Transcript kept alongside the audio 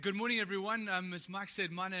Good morning, everyone. As Mike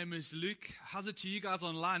said, my name is Luke. How's it to you guys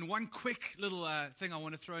online? One quick little thing I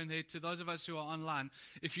want to throw in there to those of us who are online.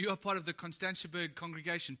 If you are part of the Constantiaberg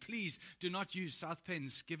congregation, please do not use South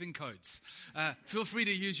Penn's giving codes. Feel free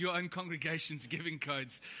to use your own congregation's giving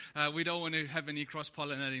codes. We don't want to have any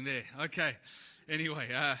cross-pollinating there. Okay. Anyway,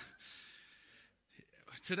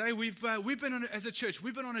 today we've been on, as a church,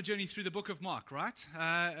 we've been on a journey through the book of Mark, right?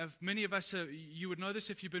 Many of us, you would know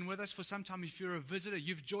this if you've been with us for some time. If you're a visitor,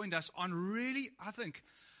 you've joined us on really,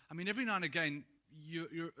 every now and again, your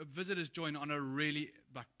visitors join on a really,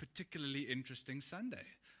 particularly interesting Sunday.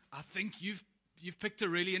 I think you've picked a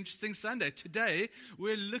really interesting Sunday. Today,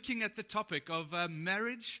 we're looking at the topic of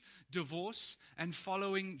marriage, divorce, and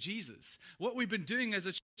following Jesus. What we've been doing as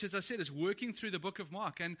a church, as I said, is working through the book of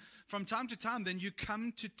Mark. And from time to time, then you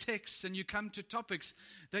come to texts and you come to topics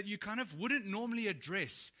that you kind of wouldn't normally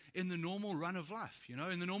address in the normal run of life,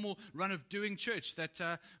 in the normal run of doing church that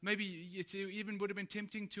maybe it even would have been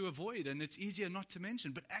tempting to avoid and it's easier not to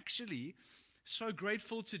mention. But actually, so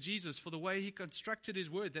grateful to Jesus for the way he constructed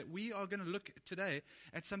his word that we are going to look today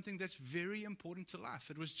at something that's very important to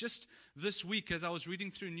life. It was just this week as I was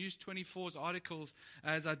reading through News 24's articles,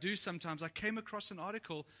 as I do sometimes, I came across an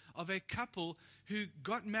article of a couple who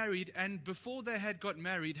got married and before they had got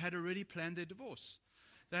married had already planned their divorce.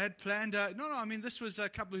 They had planned, this was a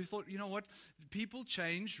couple who thought, you know what, people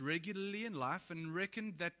change regularly in life and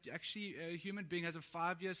reckoned that actually a human being has a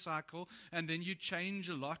 5-year cycle and then you change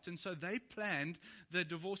a lot. And so they planned the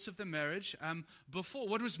divorce of the marriage before.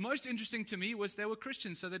 What was most interesting to me was they were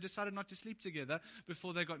Christians, so they decided not to sleep together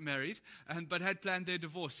before they got married, but had planned their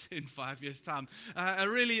divorce in 5 years' time. A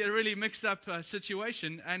really mixed up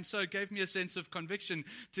situation, and so it gave me a sense of conviction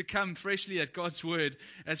to come freshly at God's word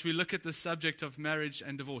as we look at the subject of marriage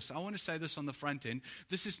and divorce. I want to say this on the front end.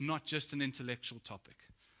 This is not just an intellectual topic.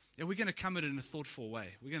 Yeah, we're going to come at it in a thoughtful way.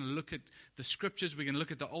 We're going to look at the scriptures. We're going to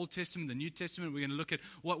look at the Old Testament, the New Testament. We're going to look at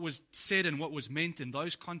what was said and what was meant in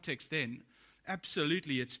those contexts then.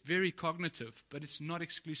 Absolutely, it's very cognitive, but it's not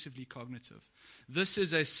exclusively cognitive. This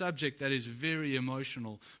is a subject that is very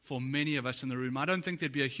emotional for many of us in the room. I don't think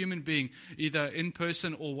there'd be a human being, either in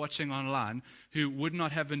person or watching online, who would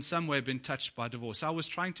not have in some way been touched by divorce. I was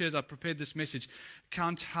trying to, as I prepared this message,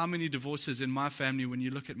 count how many divorces in my family when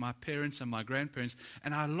you look at my parents and my grandparents,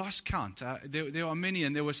 and I lost count. There are many,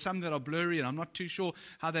 and there were some that are blurry, and I'm not too sure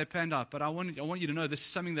how they panned out, but I want you to know this is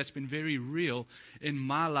something that's been very real in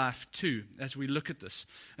my life too, as we look at this.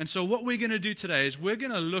 And so what we're going to do today is we're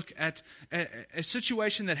going to look at a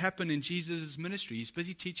situation that happened in Jesus' ministry. He's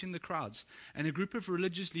busy teaching the crowds, and a group of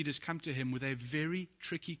religious leaders come to him with a very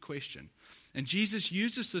tricky question. And Jesus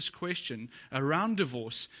uses this question around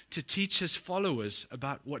divorce to teach his followers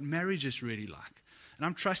about what marriage is really like. And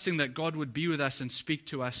I'm trusting that God would be with us and speak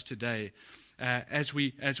to us today as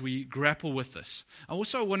we grapple with this. I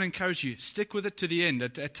also want to encourage you, stick with it to the end.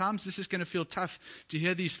 At times this is going to feel tough to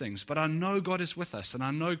hear these things, but I know God is with us, and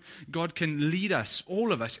I know God can lead us,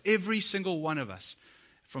 all of us, every single one of us,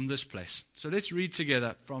 from this place. So let's read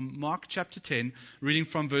together from Mark chapter 10, reading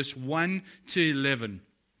from verse 1 to 11,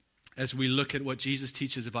 as we look at what Jesus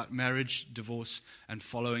teaches about marriage, divorce, and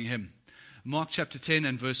following him. Mark chapter 10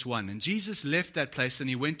 and verse 1. And Jesus left that place and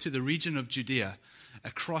he went to the region of Judea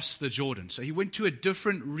across the Jordan. So he went to a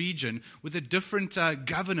different region with a different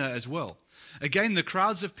governor as well. Again, the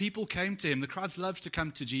crowds of people came to him. The crowds loved to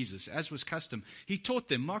come to Jesus, as was custom. He taught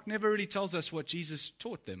them. Mark never really tells us what Jesus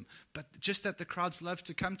taught them, but just that the crowds loved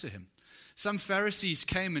to come to him. Some Pharisees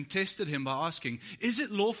came and tested him by asking, "Is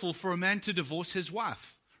it lawful for a man to divorce his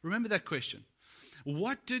wife?" Remember that question.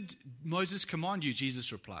 "What did Moses command you?"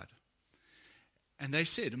 Jesus replied. And they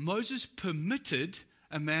said, "Moses permitted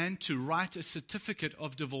a man to write a certificate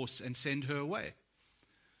of divorce and send her away."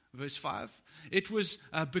 Verse 5, it was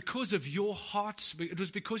because your hearts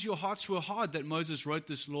were hard that Moses wrote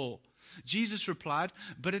this law. Jesus replied,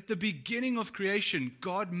 "But at the beginning of creation,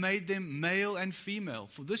 God made them male and female.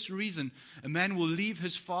 For this reason, a man will leave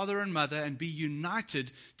his father and mother and be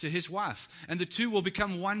united to his wife, and the two will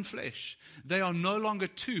become one flesh. They are no longer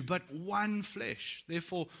two, but one flesh.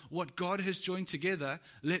 Therefore, what God has joined together,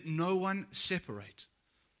 let no one separate."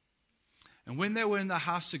 And when they were in the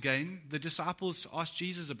house again, the disciples asked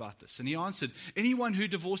Jesus about this. And he answered, "Anyone who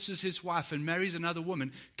divorces his wife and marries another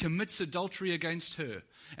woman commits adultery against her.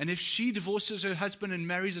 And if she divorces her husband and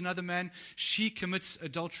marries another man, she commits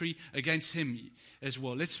adultery against him as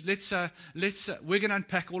well." We're going to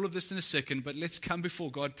unpack all of this in a second, but let's come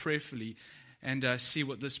before God prayerfully and see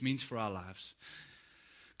what this means for our lives.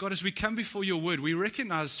 God, as we come before your word, we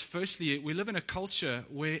recognize, firstly, we live in a culture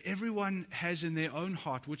where everyone has in their own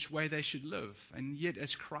heart which way they should live. And yet,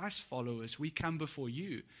 as Christ followers, we come before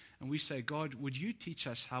you and we say, God, would you teach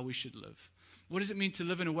us how we should live? What does it mean to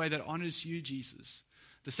live in a way that honors you, Jesus?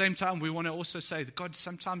 At the same time, we want to also say that, God,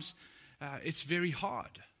 sometimes it's very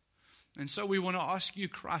hard. And so we want to ask you,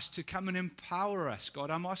 Christ, to come and empower us.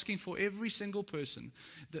 God, I'm asking for every single person,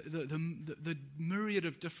 the myriad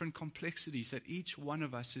of different complexities that each one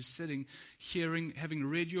of us is sitting, hearing, having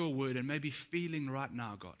read your word, and maybe feeling right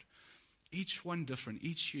now, God. Each one different,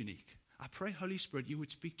 each unique. I pray, Holy Spirit, you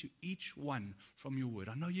would speak to each one from your word.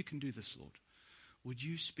 I know you can do this, Lord. Would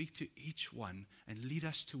you speak to each one and lead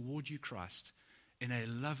us toward you, Christ, in a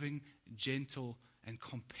loving, gentle, and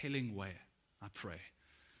compelling way, I pray.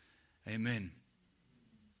 Amen.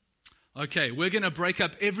 Okay, we're going to break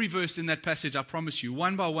up every verse in that passage, I promise you,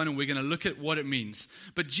 one by one, and we're going to look at what it means.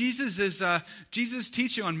 But Jesus'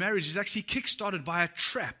 teaching on marriage is actually kick-started by a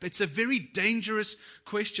trap. It's a very dangerous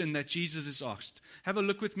question that Jesus is asked. Have a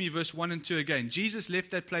look with me, verse 1 and 2 again. Jesus left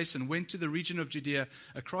that place and went to the region of Judea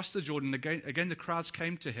across the Jordan. Again, the crowds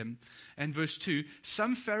came to him. And verse 2,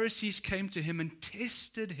 some Pharisees came to him and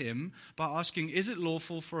tested him by asking, is it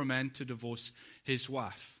lawful for a man to divorce his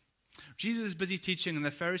wife? Jesus is busy teaching, and the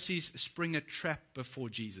Pharisees spring a trap before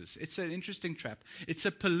Jesus. It's an interesting trap. It's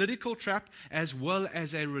a political trap as well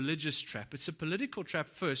as a religious trap. It's a political trap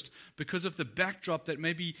first because of the backdrop that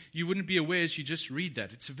maybe you wouldn't be aware as you just read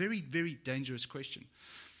that. It's a very, very dangerous question.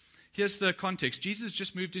 Here's the context. Jesus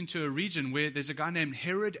just moved into a region where there's a guy named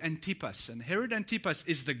Herod Antipas. And Herod Antipas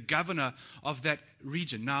is the governor of that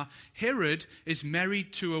region. Now, Herod is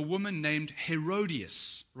married to a woman named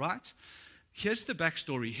Herodias, right? Here's the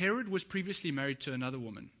backstory. Herod was previously married to another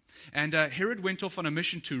woman. And Herod went off on a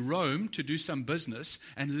mission to Rome to do some business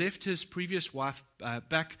and left his previous wife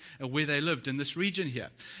back where they lived in this region here.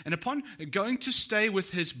 And upon going to stay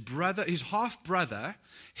with his brother, his half-brother,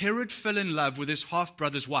 Herod fell in love with his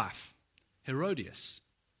half-brother's wife, Herodias.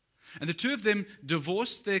 And the two of them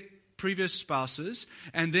divorced their previous spouses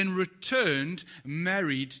and then returned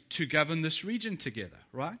married to govern this region together,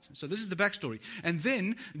 right? So this is the backstory. And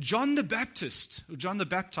then John the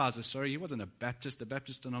Baptizer, he wasn't a Baptist, the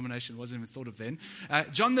Baptist denomination wasn't even thought of then.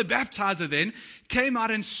 John the Baptizer then came out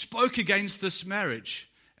and spoke against this marriage,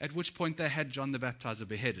 at which point they had John the Baptizer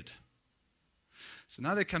beheaded. So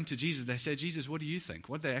now they come to Jesus, they say, Jesus, what do you think?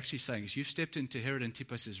 What they're actually saying is, you've stepped into Herod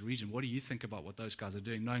Antipas' region, what do you think about what those guys are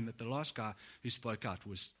doing, knowing that the last guy who spoke out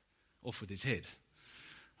was off with his head?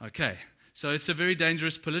 Okay, so it's a very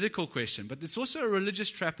dangerous political question, but it's also a religious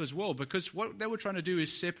trap as well, because what they were trying to do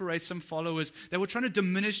is separate some followers. They were trying to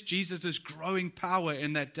diminish Jesus' growing power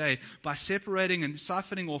in that day by separating and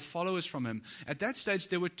siphoning off followers from him. At that stage,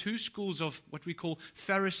 there were two schools of what we call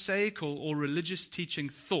Pharisaical or religious teaching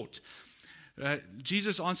thought.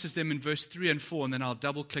 Jesus answers them in verse 3 and 4, and then I'll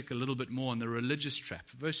double click a little bit more on the religious trap.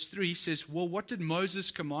 Verse 3 says, well, what did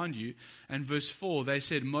Moses command you? And verse 4, they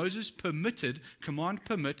said, Moses permitted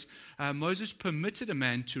a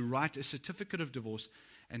man to write a certificate of divorce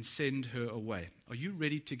and send her away. Are you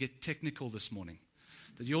ready to get technical this morning?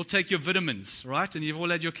 Did you all take your vitamins, right? And you've all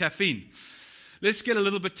had your caffeine. Let's get a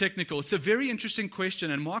little bit technical. It's a very interesting question,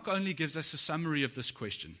 and Mark only gives us a summary of this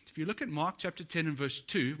question. If you look at Mark chapter 10 and verse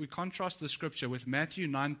 2, we contrast the scripture with Matthew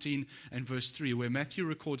 19 and verse 3, where Matthew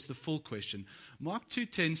records the full question. Mark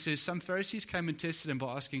 2:10 says, some Pharisees came and tested him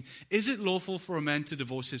by asking, is it lawful for a man to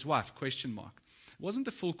divorce his wife? Question mark. It wasn't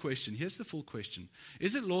the full question. Here's the full question.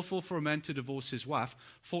 Is it lawful for a man to divorce his wife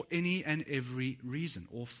for any and every reason,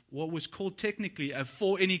 or what was called technically a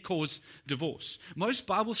for any cause divorce? Most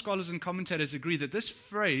Bible scholars and commentators agree that this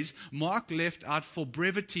phrase Mark left out for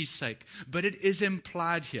brevity's sake, but it is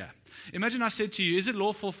implied here. Imagine I said to you, is it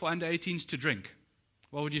lawful for under 18s to drink?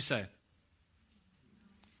 What would you say?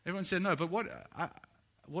 Everyone said no, but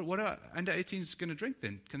what are under 18s going to drink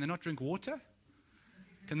then? Can they not drink water?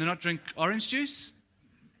 Can they not drink orange juice?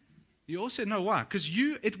 You all said no. Why? Because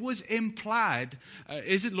it was implied.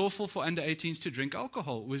 Is it lawful for under 18s to drink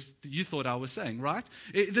alcohol? You thought I was saying, right?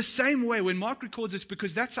 The same way when Mark records this,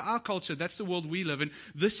 because that's our culture, that's the world we live in.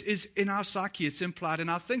 This is in our psyche. It's implied in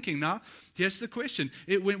our thinking. Now, here's the question.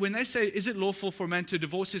 When they say, is it lawful for a man to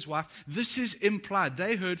divorce his wife? This is implied.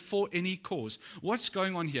 They heard for any cause. What's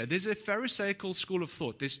going on here? There's a Pharisaical school of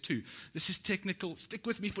thought. There's two. This is technical. Stick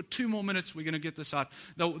with me for 2 more minutes. We're going to get this out.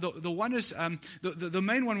 The one is, the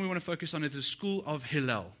main one we want to focus on is the school of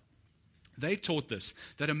Hillel. They taught this,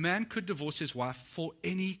 that a man could divorce his wife for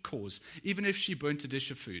any cause, even if she burnt a dish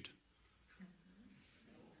of food.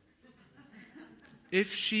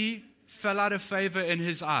 If she fell out of favor in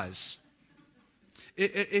his eyes.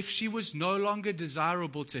 If she was no longer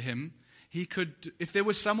desirable to him, he could, if there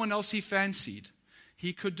was someone else he fancied,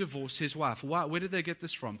 he could divorce his wife. Why? Where did they get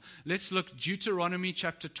this from? Let's look Deuteronomy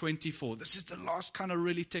chapter 24. This is the last kind of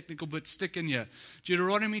really technical bit. Stick in here.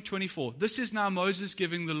 Deuteronomy 24. This is now Moses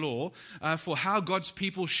giving the law for how God's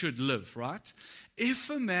people should live, right? If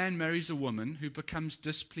a man marries a woman who becomes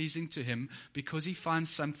displeasing to him because he finds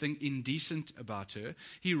something indecent about her,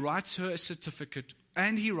 he writes her a certificate,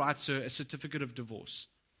 and he writes her a certificate of divorce.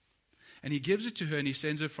 And he gives it to her and he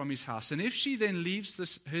sends her from his house. And if she then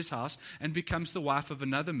leaves his house and becomes the wife of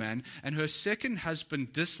another man, and her second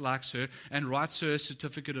husband dislikes her and writes her a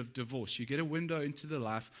certificate of divorce, you get a window into the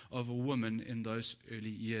life of a woman in those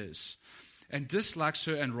early years. And dislikes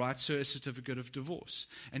her and writes her a certificate of divorce.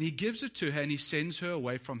 And he gives it to her and he sends her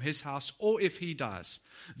away from his house, or if he dies.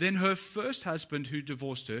 Then her first husband who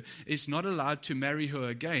divorced her is not allowed to marry her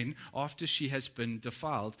again after she has been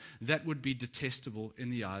defiled. That would be detestable in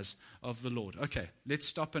the eyes of the Lord. Okay, let's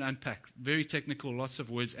stop and unpack. Very technical, lots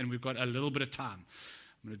of words, and we've got a little bit of time.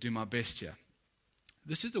 I'm going to do my best here.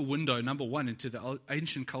 This is a window, number one, into the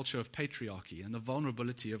ancient culture of patriarchy and the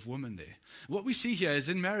vulnerability of women there. What we see here is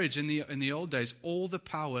in marriage in the old days, all the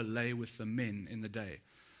power lay with the men in the day.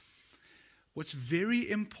 What's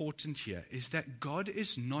very important here is that God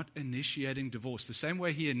is not initiating divorce the same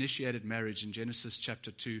way he initiated marriage in Genesis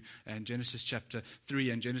chapter 2 and Genesis chapter 3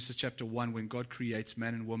 and Genesis chapter 1 when God creates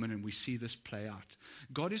man and woman, and we see this play out.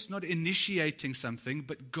 God is not initiating something,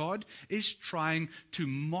 but God is trying to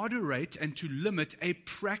moderate and to limit a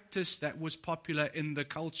practice that was popular in the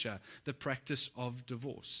culture, the practice of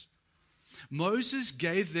divorce. Moses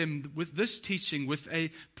gave them with this teaching with a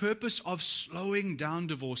purpose of slowing down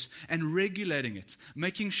divorce and regulating it,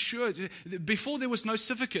 making sure, before there was no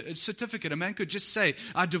certificate, a man could just say,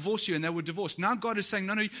 I divorce you, and they would divorce. Now God is saying,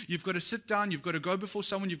 no, you've got to sit down, you've got to go before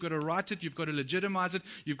someone, you've got to write it, you've got to legitimize it,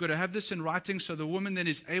 you've got to have this in writing so the woman then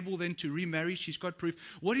is able then to remarry, she's got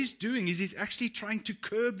proof. What he's doing is he's actually trying to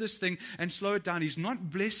curb this thing and slow it down. He's not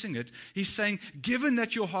blessing it. He's saying, given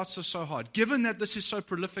that your hearts are so hard, given that this is so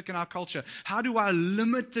prolific in our culture, how do I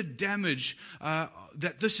limit the damage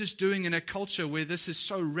that this is doing in a culture where this is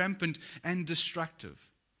so rampant and destructive?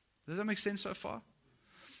 Does that make sense so far?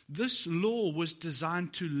 This law was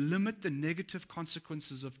designed to limit the negative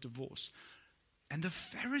consequences of divorce. And the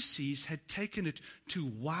Pharisees had taken it to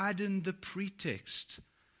widen the pretext,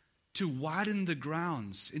 to widen the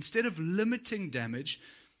grounds. Instead of limiting damage,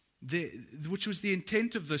 which was the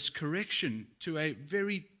intent of this correction to a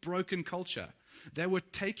very broken culture, they were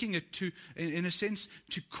taking it to, in a sense,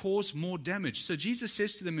 to cause more damage. So Jesus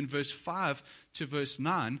says to them in verse 5 to verse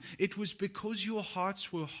 9, it was because your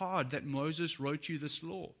hearts were hard that Moses wrote you this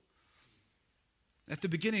law. At the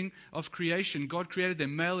beginning of creation, God created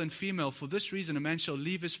them male and female. For this reason, a man shall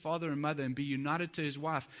leave his father and mother and be united to his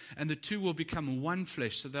wife, and the two will become one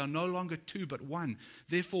flesh. So they are no longer two, but one.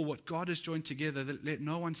 Therefore, what God has joined together, let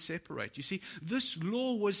no one separate. You see, this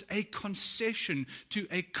law was a concession to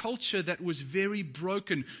a culture that was very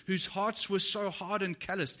broken, whose hearts were so hard and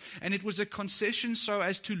calloused. And it was a concession so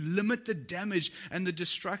as to limit the damage and the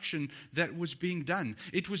destruction that was being done.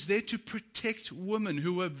 It was there to protect women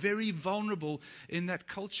who were very vulnerable in that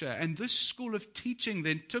culture. And this school of teaching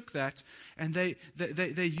then took that and they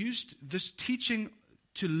used this teaching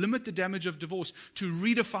to limit the damage of divorce, to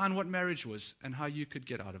redefine what marriage was and how you could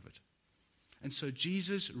get out of it. And so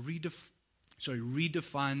Jesus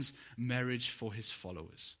redefines marriage for his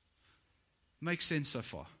followers. Makes sense so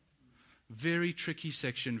far? Very tricky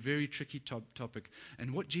section, very tricky topic.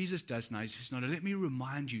 And what Jesus does now is he says, no, let me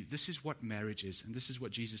remind you, this is what marriage is, and this is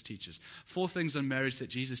what Jesus teaches. 4 things on marriage that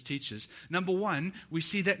Jesus teaches. Number 1, we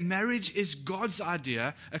see that marriage is God's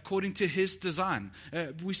idea according to his design.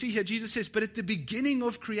 We see here Jesus says, but at the beginning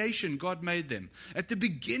of creation, God made them. At the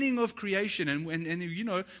beginning of creation, and you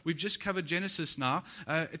know, we've just covered Genesis now.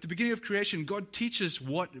 At the beginning of creation, God teaches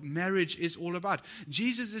what marriage is all about.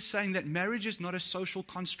 Jesus is saying that marriage is not a social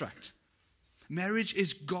construct. Marriage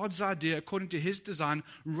is God's idea according to his design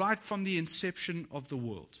right from the inception of the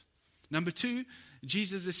world. Number 2,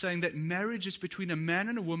 Jesus is saying that marriage is between a man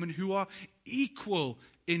and a woman who are equal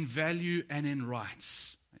in value and in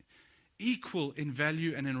rights. Equal in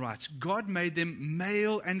value and in rights. God made them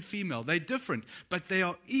male and female. They're different, but they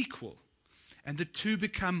are equal. And the two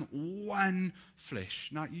become one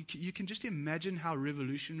flesh. Now, you can just imagine how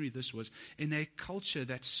revolutionary this was in a culture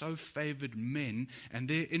that so favored men and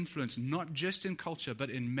their influence, not just in culture,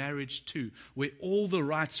 but in marriage too, where all the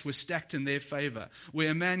rights were stacked in their favor,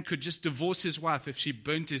 where a man could just divorce his wife if she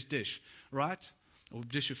burnt his dish, right? Or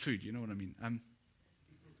dish of food, you know what I mean.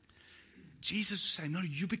 Jesus was saying, no,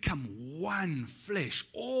 you become one flesh.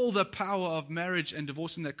 All the power of marriage and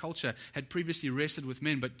divorce in that culture had previously rested with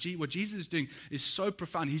men. But what Jesus is doing is so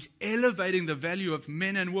profound. He's elevating the value of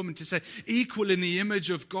men and women to say, equal in the image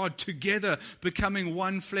of God, together becoming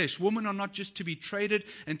one flesh. Women are not just to be traded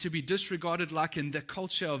and to be disregarded like in the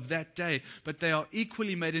culture of that day, but they are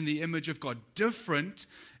equally made in the image of God. Different,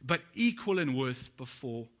 but equal in worth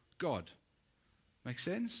before God. Make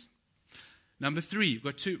sense? Number 3,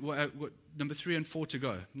 we've got number 3 and 4 to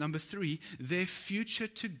go. Number 3, their future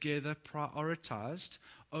together prioritized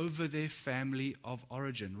over their family of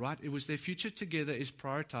origin, right? It was their future together is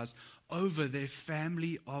prioritized over their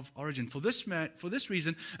family of origin. For this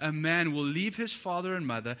reason, a man will leave his father and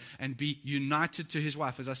mother and be united to his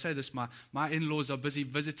wife. As I say this, my in-laws are busy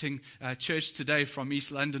visiting church today from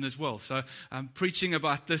East London as well. So I'm preaching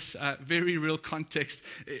about this very real context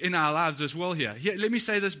in our lives as well here. Let me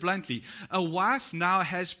say this bluntly. A wife now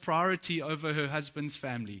has priority over her husband's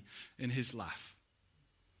family in his life.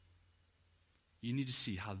 You need to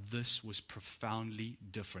see how this was profoundly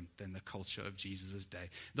different than the culture of Jesus' day.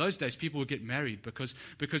 Those days, people would get married because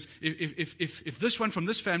if this one from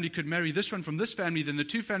this family could marry this one from this family, then the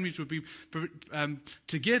two families would be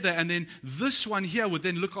together, and then this one here would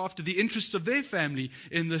then look after the interests of their family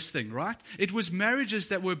in this thing, right? It was marriages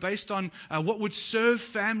that were based on what would serve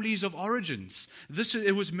families of origins.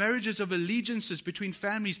 It was marriages of allegiances between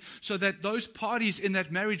families so that those parties in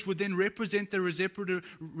that marriage would then represent the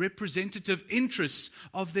representative interests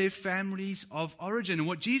of their families of origin. And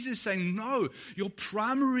what Jesus is saying, no, your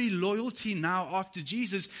primary loyalty now after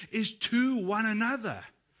Jesus is to one another.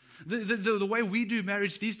 The way we do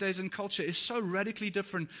marriage these days in culture is so radically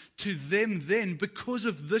different to them then because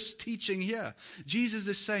of this teaching here. Jesus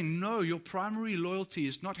is saying, no, your primary loyalty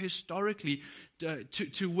is not historically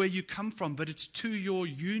to where you come from, but it's to your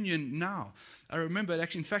union now. I remember,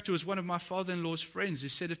 actually, in fact, it was one of my father-in-law's friends who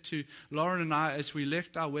said it to Lauren and I as we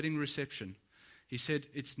left our wedding reception. He said,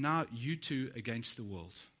 it's now you two against the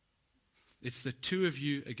world. It's the two of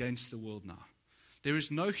you against the world now. There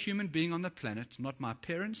is no human being on the planet, not my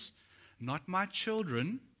parents, not my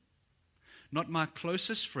children, not my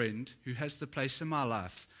closest friend who has the place in my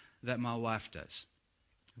life that my wife does.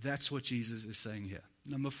 That's what Jesus is saying here.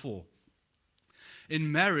 Number 4. In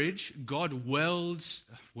marriage, God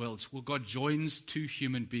God joins two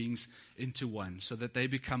human beings into one so that they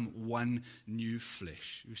become one new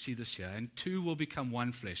flesh. You see this here. And two will become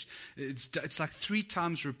one flesh. It's like 3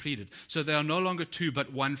 times repeated. So they are no longer two,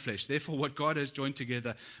 but one flesh. Therefore, what God has joined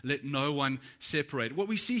together, let no one separate. What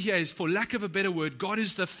we see here is, for lack of a better word, God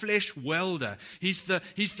is the flesh welder. He's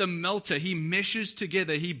the melter. He meshes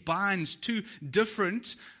together. He binds two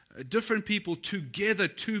different people together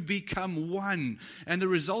to become one. And the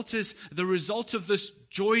result of this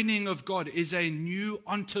joining of God is a new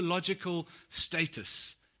ontological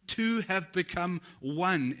status. Two have become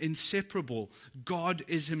one, inseparable. God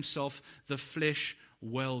is himself the flesh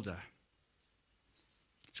welder.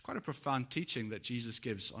 It's quite a profound teaching that Jesus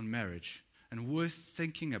gives on marriage, and worth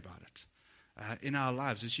thinking about it in our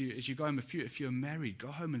lives. As you go home, if you're married, go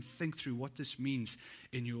home and think through what this means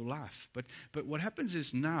in your life. But what happens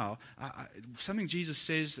is now, something Jesus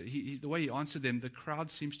says, the way he answered them, the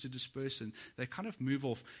crowd seems to disperse and they kind of move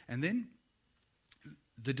off. And then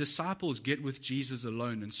the disciples get with Jesus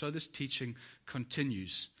alone. And so this teaching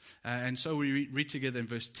continues. And so we read together in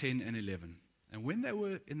verse 10 and 11. And when they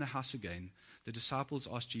were in the house again, the disciples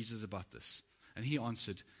asked Jesus about this. And he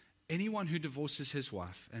answered, anyone who divorces his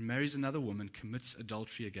wife and marries another woman commits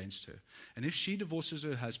adultery against her. And if she divorces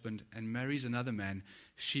her husband and marries another man,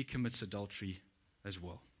 she commits adultery as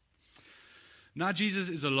well. Now Jesus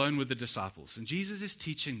is alone with the disciples, and Jesus is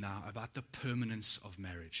teaching now about the permanence of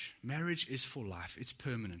marriage. Marriage is for life. It's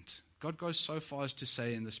permanent. God goes so far as to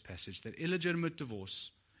say in this passage that illegitimate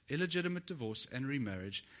divorce and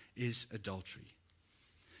remarriage is adultery.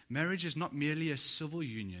 Marriage is not merely a civil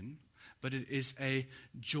union, but it is a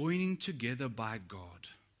joining together by God.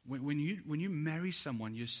 When you marry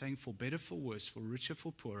someone, you're saying, for better, for worse, for richer,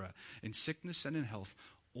 for poorer, in sickness and in health,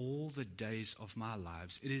 all the days of my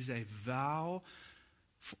lives. It is a vow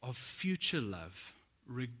of future love,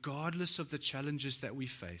 regardless of the challenges that we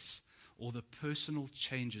face or the personal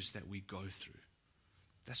changes that we go through.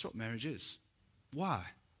 That's what marriage is. Why?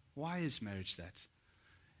 Why is marriage that?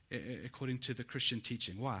 According to the Christian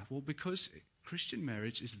teaching. Why? Well, because Christian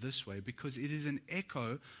marriage is this way, because it is an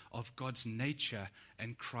echo of God's nature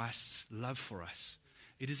and Christ's love for us.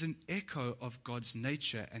 It is an echo of God's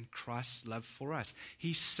nature and Christ's love for us.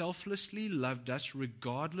 He selflessly loved us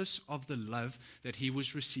regardless of the love that he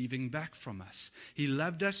was receiving back from us. He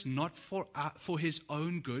loved us not for his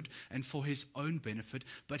own good and for his own benefit,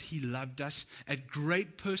 but he loved us at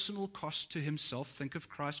great personal cost to himself. Think of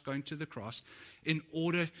Christ going to the cross in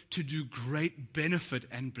order to do great benefit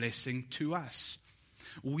and blessing to us.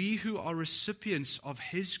 We who are recipients of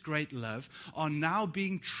his great love are now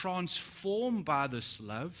being transformed by this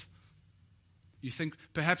love. You think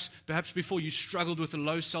perhaps before you struggled with a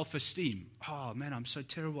low self-esteem. Oh man, I'm so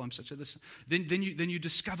terrible. I'm such a this. Then you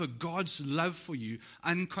discover God's love for you,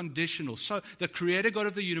 unconditional. So the Creator God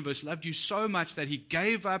of the universe loved you so much that he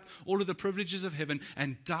gave up all of the privileges of heaven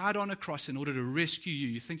and died on a cross in order to rescue you.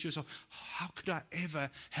 You think to yourself, how could I ever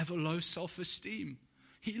have a low self-esteem?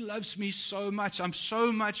 He loves me so much. I'm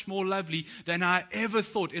so much more lovely than I ever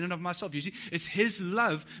thought in and of myself. You see, it's his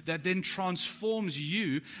love that then transforms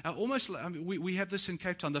you. We have this in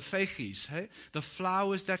Cape Town, the vygies, hey? The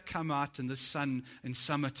flowers that come out in the sun in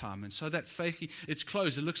summertime. And so that vygie, it's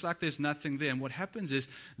closed. It looks like there's nothing there. And what happens is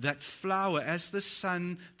that flower, as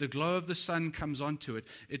the glow of the sun comes onto it,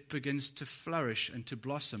 it begins to flourish and to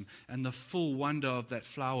blossom. And the full wonder of that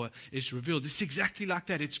flower is revealed. It's exactly like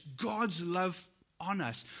that. It's God's love on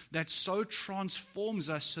us that so transforms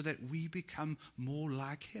us so that we become more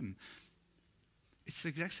like him. It's the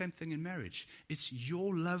exact same thing in marriage. It's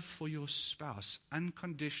your love for your spouse,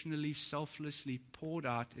 unconditionally, selflessly poured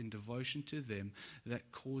out in devotion to them,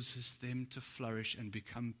 that causes them to flourish and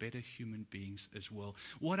become better human beings as well.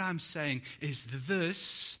 What I'm saying is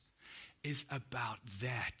this is about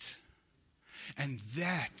that. And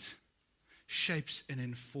that shapes and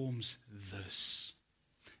informs this.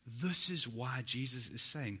 This is why Jesus is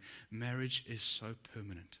saying marriage is so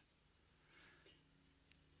permanent.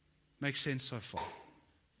 Makes sense so far.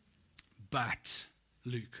 But,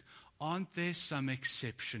 Luke, aren't there some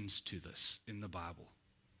exceptions to this in the Bible?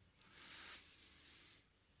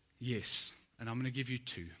 Yes, and I'm going to give you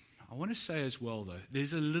two. I want to say as well, though,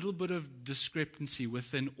 there's a little bit of discrepancy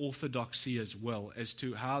within orthodoxy as well as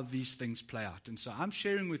to how these things play out. And so I'm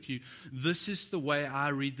sharing with you, this is the way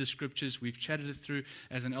I read the scriptures. We've chatted it through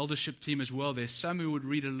as an eldership team as well. There's some who would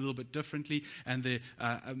read it a little bit differently, and there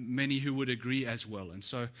are many who would agree as well. And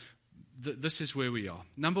so this is where we are.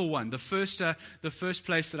 Number one, the first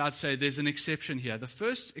place that I'd say there's an exception here. The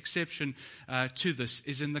first exception to this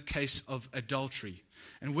is in the case of adultery.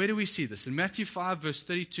 And where do we see this? In Matthew 5, verse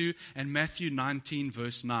 32 and Matthew 19,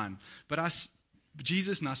 verse 9.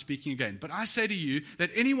 Jesus now speaking again. But I say to you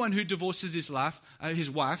that anyone who divorces his wife,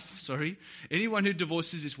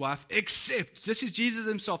 except, this is Jesus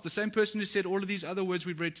himself, the same person who said all of these other words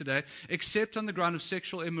we've read today, except on the ground of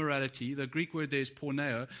sexual immorality, the Greek word there is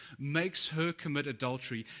porneo, makes her commit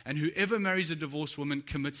adultery. And whoever marries a divorced woman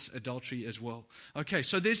commits adultery as well. Okay,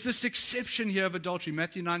 so there's this exception here of adultery,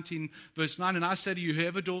 Matthew 19, verse 9. And I say to you,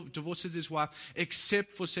 whoever divorces his wife,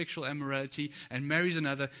 except for sexual immorality, and marries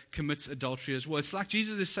another, commits adultery as well. It's like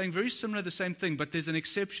Jesus is saying very similar, the same thing, but there's an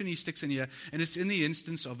exception he sticks in here, and it's in the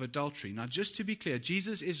instance of adultery. Now, just to be clear,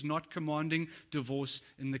 Jesus is not commanding divorce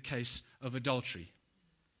in the case of adultery.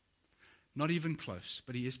 Not even close,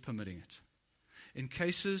 but he is permitting it. In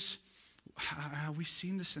cases, we've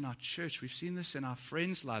seen this in our church, we've seen this in our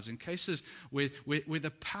friends' lives, in cases where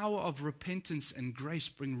the power of repentance and grace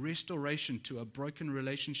bring restoration to a broken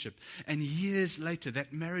relationship, and years later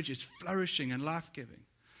that marriage is flourishing and life-giving.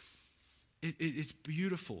 It's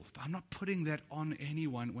beautiful. But I'm not putting that on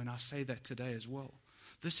anyone when I say that today as well.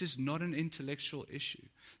 This is not an intellectual issue.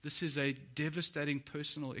 This is a devastating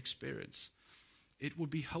personal experience. It would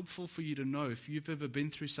be helpful for you to know if you've ever been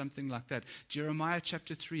through something like that. Jeremiah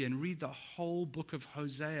chapter 3, and read the whole book of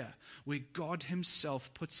Hosea, where God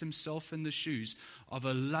himself puts himself in the shoes of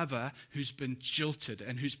a lover who's been jilted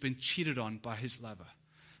and who's been cheated on by his lover.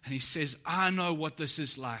 And he says, I know what this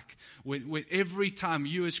is like. When every time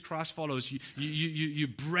you as Christ followers, you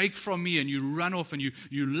break from me and you run off and you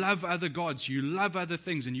love other gods, you love other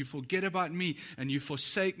things, and you forget about me and you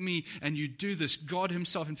forsake me and you do this. God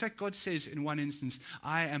himself, in fact, God says in one instance,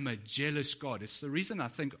 I am a jealous God. It's the reason I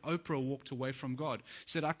think Oprah walked away from God.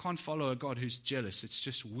 She said, I can't follow a God who's jealous. It's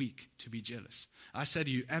just weak to be jealous. I say to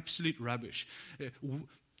you, absolute rubbish.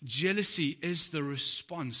 Jealousy is the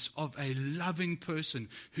response of a loving person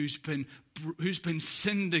who's been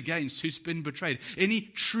sinned against, who's been betrayed. Any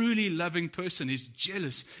truly loving person is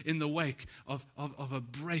jealous in the wake of a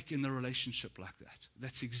break in the relationship like that.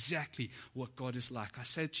 That's exactly what God is like. I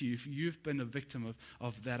said to you, if you've been a victim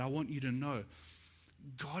of that, I want you to know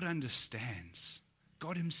God understands.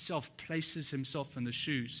 God himself places himself in the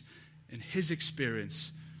shoes, in his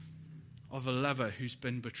experience, of a lover who's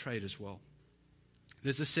been betrayed as well.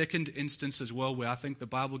 There's a second instance as well where I think the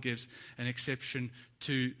Bible gives an exception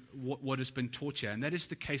to what has been taught here, and that is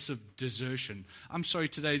the case of desertion. I'm sorry,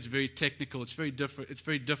 today is very technical. It's very different. It's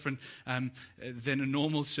very different than a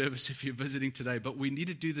normal service if you're visiting today. But we need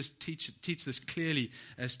to do this, teach this clearly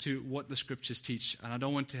as to what the Scriptures teach, and I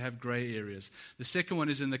don't want to have gray areas. The second one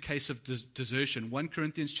is in the case of desertion. 1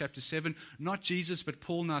 Corinthians chapter 7, not Jesus, but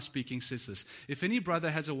Paul now speaking, says this: if any brother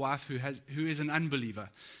has a wife who is an unbeliever,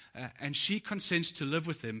 and she consents to live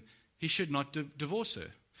with him, he should not divorce her.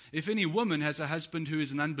 If any woman has a husband who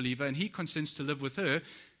is an unbeliever and he consents to live with her,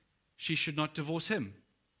 she should not divorce him.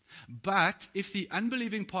 But if the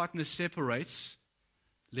unbelieving partner separates,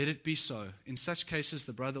 let it be so. In such cases,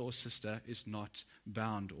 the brother or sister is not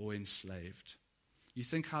bound or enslaved. You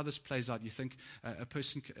think how this plays out. You think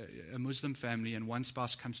a Muslim family, and one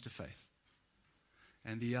spouse comes to faith,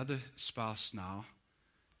 and the other spouse now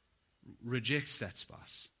rejects that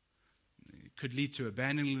spouse. It could lead to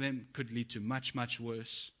abandoning them, could lead to much, much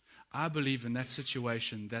worse. I believe in that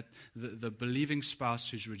situation that the believing spouse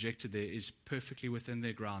who's rejected there is perfectly within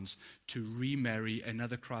their grounds to remarry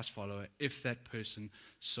another Christ follower if that person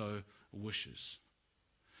so wishes.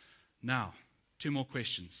 Now, 2 more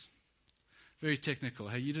questions. Very technical.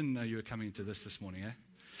 Hey, you didn't know you were coming into this morning, eh?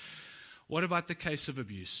 What about the case of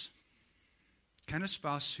abuse? Can a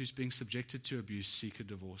spouse who's being subjected to abuse seek a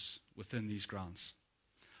divorce within these grounds?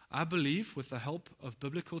 I believe with the help of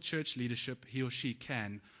biblical church leadership, he or she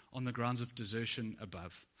can, on the grounds of desertion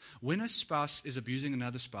above. When a spouse is abusing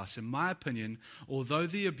another spouse, in my opinion, although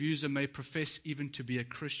the abuser may profess even to be a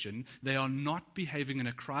Christian, they are not behaving in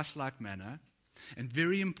a Christ-like manner, and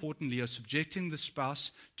very importantly, are subjecting the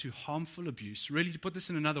spouse to harmful abuse. Really, to put this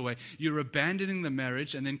in another way, you're abandoning the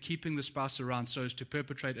marriage and then keeping the spouse around so as to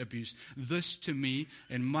perpetrate abuse. This, to me,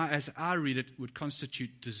 as I read it, would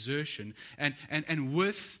constitute desertion. And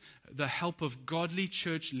with the help of godly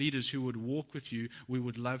church leaders who would walk with you, we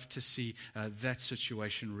would love to see that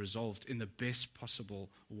situation resolved in the best possible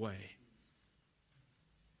way.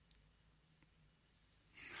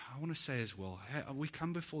 I want to say as well, we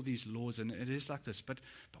come before these laws and it is like this, but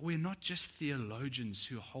we're not just theologians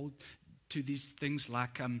who hold to these things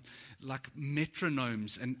like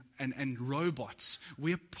metronomes and robots.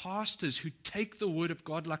 We're pastors who take the word of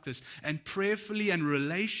God like this and prayerfully and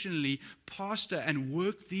relationally pastor and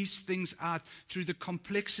work these things out through the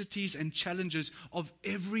complexities and challenges of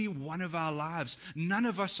every one of our lives. None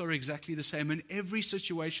of us are exactly the same, and every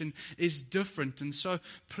situation is different. And so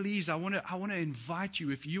please, I want to invite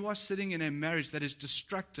you, if you are sitting in a marriage that is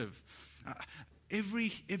destructive,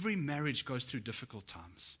 every marriage goes through difficult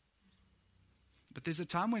times. But there's a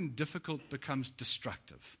time when difficult becomes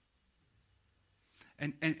destructive.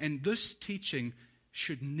 And this teaching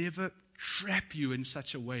should never trap you in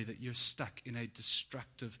such a way that you're stuck in a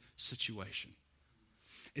destructive situation.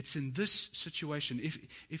 It's in this situation,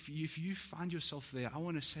 if you find yourself there, I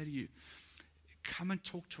want to say to you, come and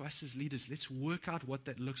talk to us as leaders. Let's work out what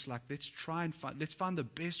that looks like. Let's find the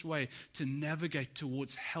best way to navigate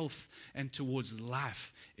towards health and towards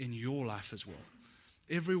life in your life as well.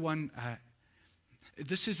 Everyone,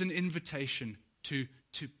 this is an invitation to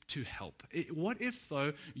help. What if,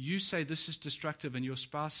 though, you say this is destructive and your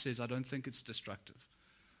spouse says, I don't think it's destructive?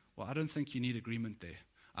 Well, I don't think you need agreement there.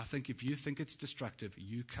 I think if you think it's destructive,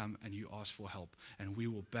 you come and you ask for help, and we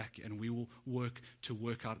will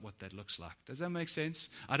work out what that looks like. Does that make sense?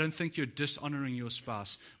 I don't think you're dishonoring your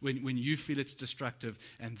spouse when you feel it's destructive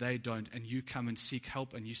and they don't, and you come and seek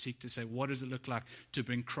help and you seek to say, what does it look like to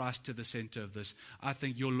bring Christ to the center of this? I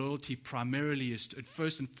think your loyalty primarily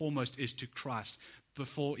first and foremost is to Christ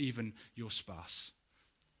before even your spouse,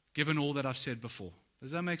 given all that I've said before.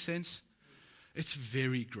 Does that make sense? It's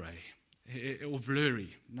very gray. Or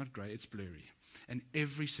blurry, not gray, it's blurry. And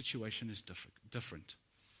every situation is different.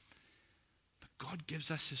 But God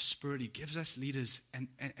gives us His Spirit, He gives us leaders,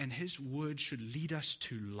 and His word should lead us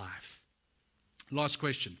to life. Last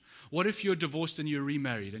question. What if you're divorced and you're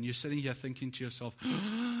remarried and you're sitting here thinking to yourself,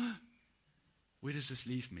 where does this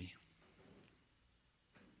leave me?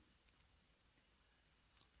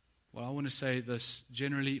 Well, I want to say this.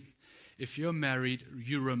 Generally, if you're married,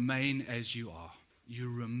 you remain as you are. You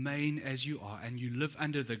remain as you are, and you live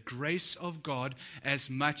under the grace of God as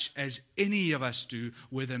much as any of us do,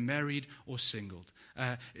 whether married or singled.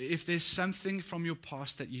 If there's something from your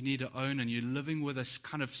past that you need to own, and you're living with a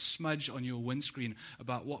kind of smudge on your windscreen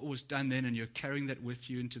about what was done then, and you're carrying that with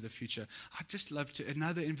you into the future, I'd just love to,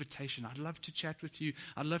 another invitation, I'd love to chat with you.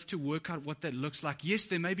 I'd love to work out what that looks like. Yes,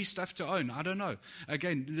 there may be stuff to own. I don't know.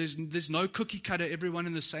 Again, there's no cookie cutter, everyone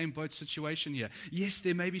in the same boat situation here. Yes,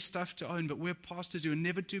 there may be stuff to own, but we're pastors because we're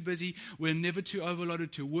never too busy. We're never too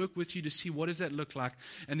overloaded to work with you to see what does that look like.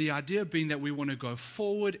 And the idea being that we want to go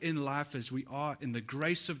forward in life as we are in the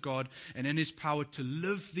grace of God and in His power to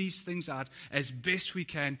live these things out as best we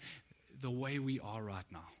can the way we are right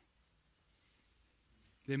now.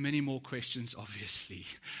 There are many more questions, obviously.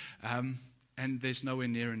 And there's nowhere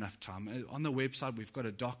near enough time. On the website, we've got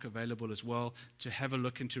a doc available as well to have a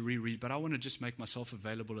look and to reread. But I want to just make myself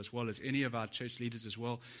available as well as any of our church leaders as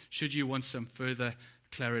well, should you want some further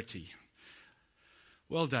clarity.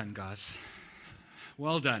 Well done, guys.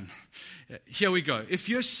 Well done. Here we go. If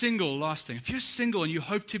you're single, last thing, if you're single and you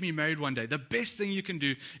hope to be married one day, the best thing you can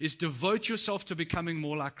do is devote yourself to becoming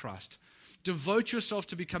more like Christ. Devote yourself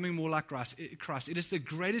to becoming more like Christ. It is the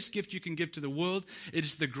greatest gift you can give to the world. It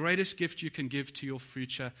is the greatest gift you can give to your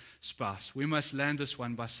future spouse. We must land this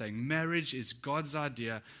one by saying marriage is God's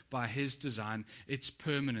idea by His design. It's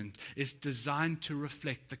permanent. It's designed to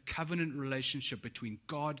reflect the covenant relationship between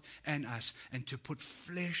God and us and to put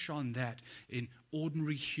flesh on that in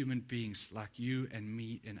ordinary human beings like you and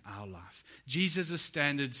me in our life. Jesus'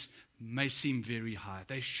 standards may seem very high.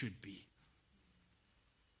 They should be.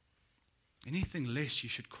 Anything less, you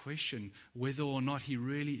should question whether or not He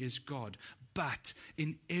really is God. But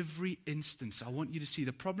in every instance, I want you to see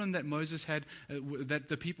the problem that Moses had, that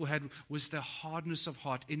the people had, was the hardness of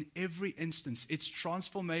heart. In every instance, it's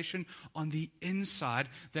transformation on the inside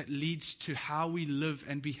that leads to how we live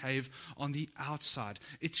and behave on the outside.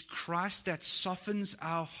 It's Christ that softens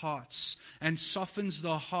our hearts and softens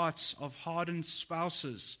the hearts of hardened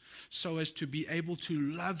spouses so as to be able to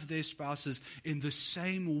love their spouses in the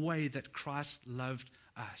same way that Christ loved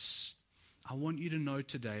us. I want you to know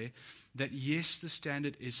today that yes, the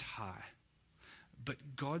standard is high, but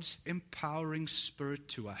God's empowering spirit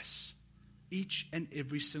to us, each and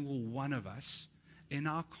every single one of us, in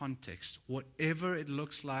our context, whatever it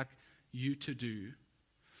looks like you to do,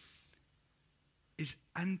 is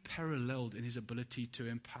unparalleled in His ability to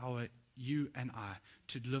empower you and I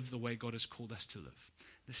to live the way God has called us to live.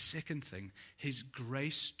 The second thing, His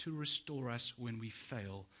grace to restore us when we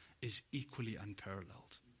fail is equally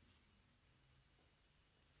unparalleled.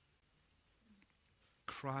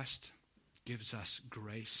 Christ gives us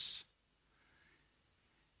grace,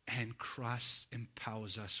 and Christ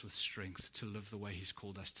empowers us with strength to live the way He's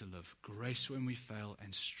called us to live. Grace when we fail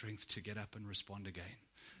and strength to get up and respond again.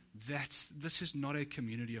 This is not a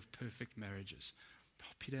community of perfect marriages.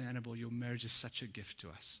 Oh, Peter and Annabelle, your marriage is such a gift to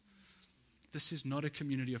us. This is not a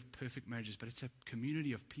community of perfect marriages, but it's a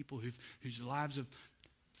community of people whose lives have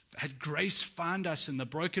had grace find us in the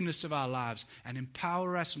brokenness of our lives and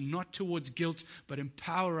empower us not towards guilt, but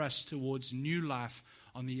empower us towards new life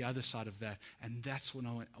on the other side of that. And that's what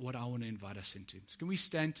I want to invite us into. So can we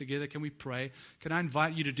stand together? Can we pray? Can I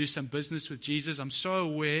invite you to do some business with Jesus? I'm so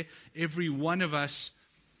aware every one of us,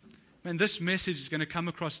 man, this message is going to come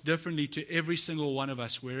across differently to every single one of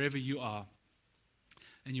us, wherever you are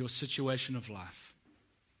in your situation of life.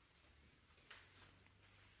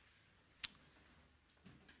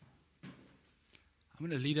 I'm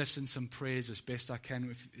going to lead us in some prayers as best I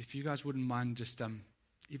can. If you guys wouldn't mind just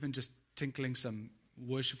even just tinkling some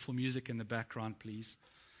worshipful music in the background, please.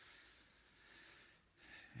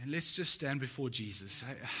 And let's just stand before Jesus.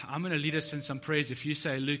 I'm going to lead us in some prayers. If you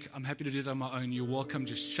say, Luke, I'm happy to do it on my own, you're welcome.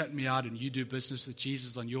 Just shut me out and you do business with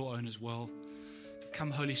Jesus on your own as well. Come,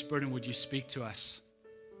 Holy Spirit, and would you speak to us?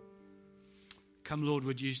 Come, Lord,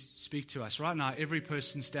 would you speak to us? Right now, every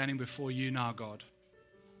person standing before you now, God.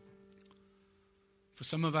 For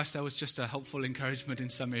some of us, that was just a helpful encouragement in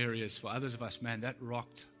some areas. For others of us, man, that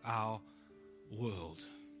rocked our world.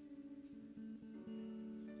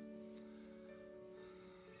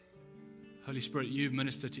 Holy Spirit, you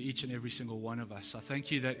minister to each and every single one of us. I thank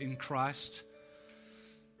you that in Christ,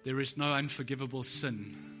 there is no unforgivable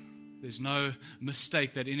sin. There's no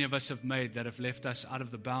mistake that any of us have made that have left us out of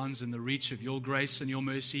the bounds and the reach of your grace and your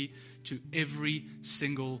mercy to every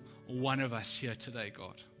single one of us here today,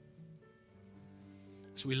 God.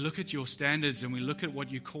 So we look at your standards and we look at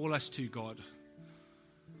what you call us to, God.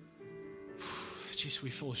 Jeez,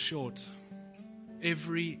 we fall short.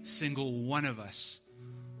 Every single one of us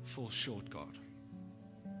falls short, God.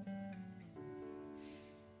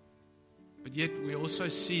 But yet we also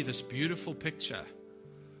see this beautiful picture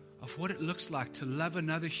of what it looks like to love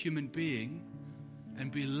another human being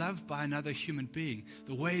and be loved by another human being.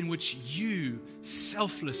 The way in which you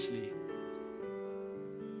selflessly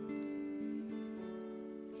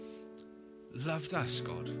loved us,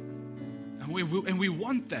 God. And we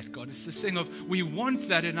want that, God. It's this thing of we want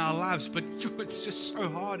that in our lives, but it's just so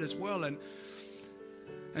hard as well.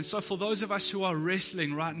 And so for those of us who are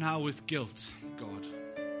wrestling right now with guilt, God,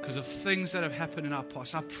 because of things that have happened in our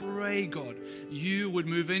past. I pray, God, you would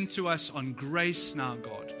move into us on grace now,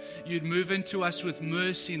 God. You'd move into us with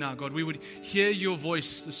mercy now, God. We would hear your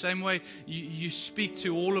voice the same way you speak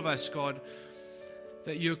to all of us, God,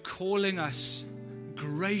 that you're calling us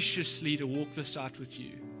graciously to walk this out with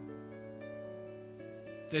you.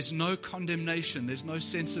 There's no condemnation. There's no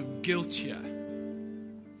sense of guilt here.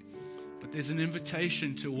 But there's an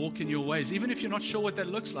invitation to walk in your ways, even if you're not sure what that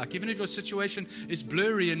looks like, even if your situation is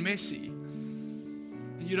blurry and messy,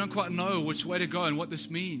 and you don't quite know which way to go and what this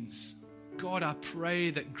means. God, I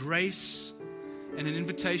pray that grace and an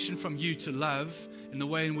invitation from you to love in the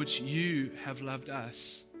way in which you have loved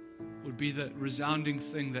us would be the resounding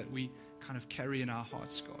thing that we kind of carry in our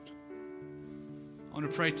hearts, God. I want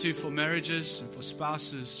to pray too for marriages and for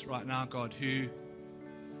spouses right now, God, who,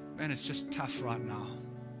 man, it's just tough right now.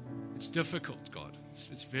 It's difficult, God.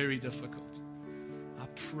 It's very difficult. I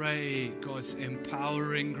pray God's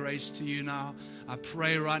empowering grace to you now. I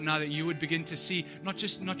pray right now that you would begin to see not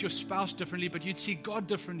your spouse differently, but you'd see God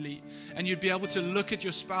differently. And you'd be able to look at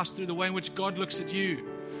your spouse through the way in which God looks at you.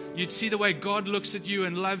 You'd see the way God looks at you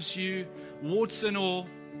and loves you, warts and all.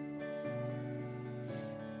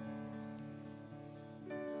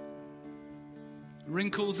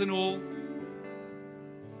 Wrinkles and all,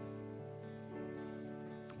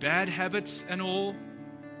 bad habits and all.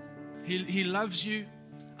 He loves you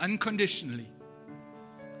unconditionally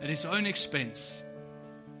at his own expense.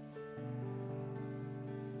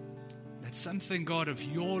 That's something, God, of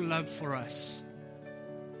your love for us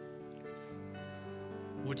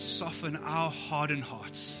would soften our hardened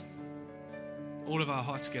hearts. All of our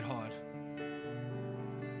hearts get hard.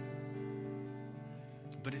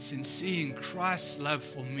 But it's in seeing Christ's love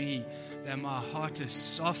for me that my heart is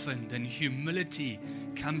softened and humility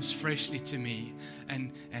comes freshly to me.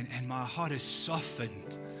 And my heart is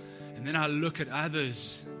softened. And then I look at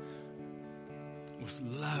others with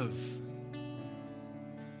love.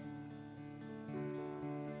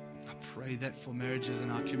 I pray that for marriages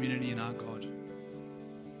in our community and our God.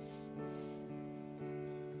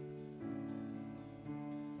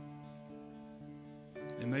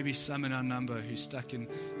 There may be some in our number who's stuck in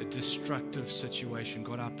a destructive situation.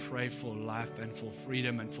 God, I pray for life and for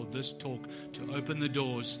freedom and for this talk to open the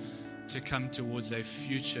doors to come towards a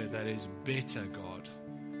future that is better, God.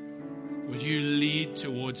 Would you lead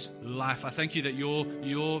towards life? I thank you that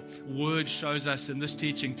your word shows us in this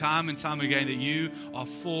teaching time and time again that you are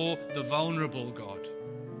for the vulnerable, God.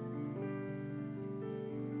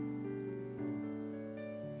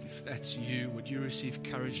 If that's you, would you receive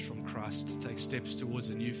courage from Christ to take steps towards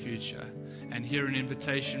a new future and hear an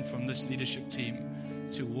invitation from this leadership team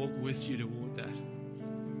to walk with you toward that?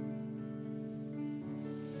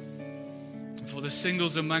 For the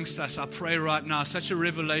singles amongst us, I pray right now, such a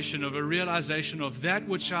revelation of a realization of that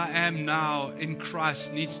which I am now in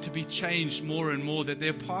Christ needs to be changed more and more, that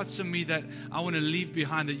there are parts of me that I want to leave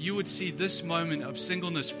behind, that you would see this moment of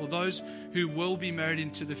singleness for those who will be married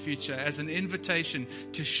into the future as an invitation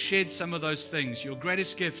to shed some of those things. Your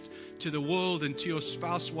greatest gift to the world and to your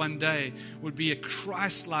spouse one day would be a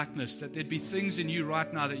Christ-likeness, that there'd be things in you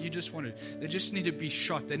right now that you just wanted. They just need to be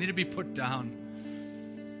shot. They need to be put down.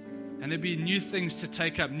 And there'd be new things to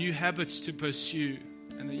take up, new habits to pursue.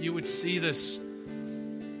 And that you would see this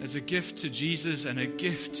as a gift to Jesus and a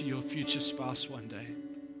gift to your future spouse one day.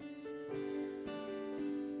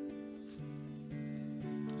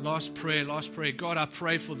 Last prayer. God, I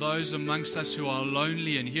pray for those amongst us who are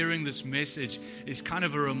lonely, and hearing this message is kind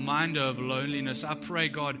of a reminder of loneliness. I pray,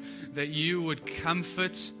 God, that you would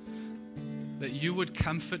comfort,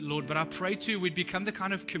 Lord. But I pray too, we'd become the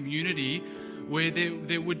kind of community where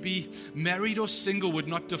there would be, married or single would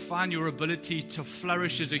not define your ability to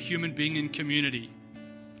flourish as a human being in community.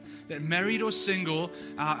 That married or single,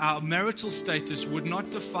 our marital status would not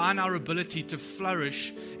define our ability to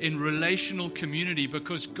flourish in relational community,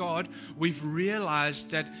 because God, we've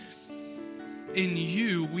realized that in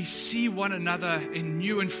you we see one another in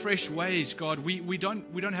new and fresh ways. God, we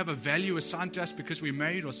don't have a value assigned to us because we're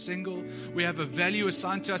married or single. We have a value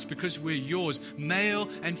assigned to us because we're yours. Male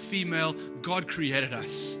and female, God created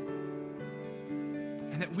us.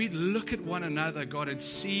 And that we'd look at one another, God, and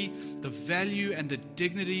see the value and the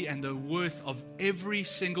dignity and the worth of every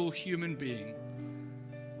single human being,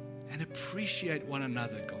 and appreciate one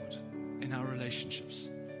another, God, in our relationships.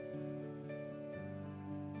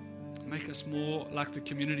 Make us more like the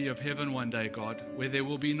community of heaven one day, God, where there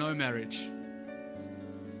will be no marriage,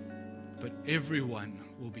 but everyone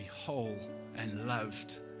will be whole and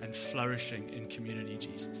loved and flourishing in community,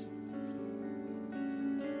 Jesus.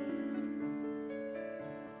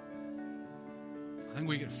 I think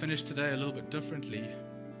we could finish today a little bit differently.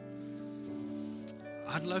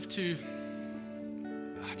 I'd love to.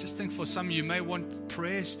 I just think for some, you may want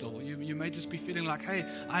prayer still. You may just be feeling like, hey,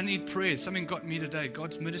 I need prayer. Something got me today.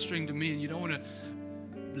 God's ministering to me, and you don't want to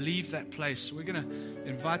leave that place. We're going to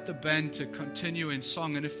invite the band to continue in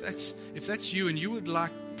song. And if that's you, and you would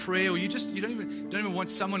like prayer, or you don't even want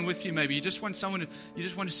someone with you, maybe you just want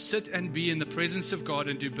to sit and be in the presence of God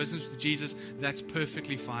and do business with Jesus, that's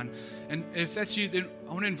perfectly fine. And if that's you, then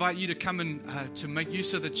I want to invite you to come and to make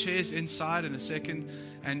use of the chairs inside in a second.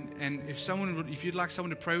 And if you'd like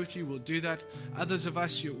someone to pray with you, we'll do that. Others of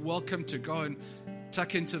us, you're welcome to go and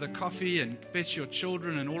tuck into the coffee and fetch your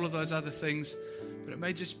children and all of those other things. But it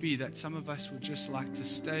may just be that some of us would just like to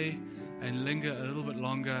stay and linger a little bit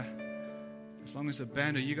longer. As long as the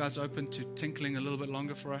band, are you guys open to tinkling a little bit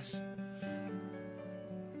longer for us?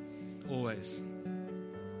 Always.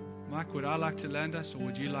 Mike, would I like to land us, or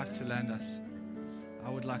would you like to land us?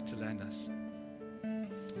 I would like to land us.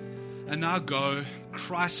 And now go,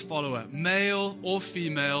 Christ follower, male or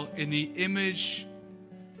female, in the image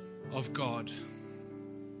of God,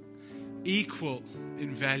 equal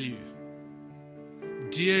in value,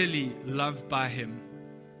 dearly loved by Him.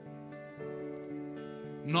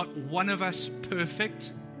 Not one of us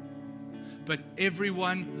perfect, but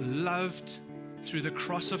everyone loved through the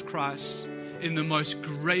cross of Christ in the most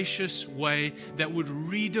gracious way that would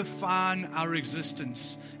redefine our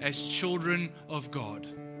existence as children of God.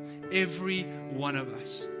 Every one of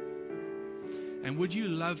us. And would you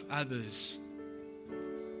love others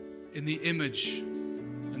in the image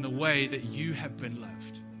and the way that you have been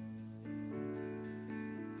loved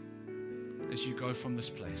as you go from this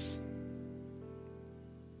place?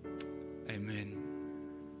 Amen.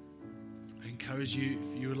 I encourage you,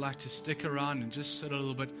 if you would like to stick around and just sit a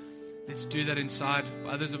little bit, let's do that inside.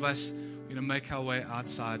 For others of us, we're going to make our way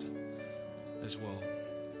outside as well.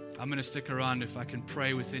 I'm going to stick around if I can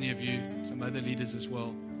pray with any of you, some other leaders as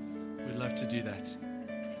well. We'd love to do that.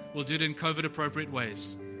 We'll do it in COVID-appropriate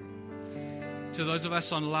ways. To those of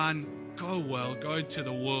us online, go well, go into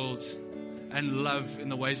the world and love in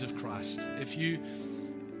the ways of Christ.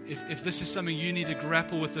 If this is something you need to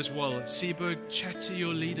grapple with as well, at Seaburg, chat to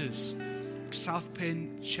your leaders. South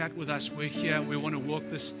Penn, chat with us. We're here. We want to walk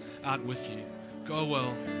this out with you. Go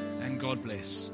well, and God bless.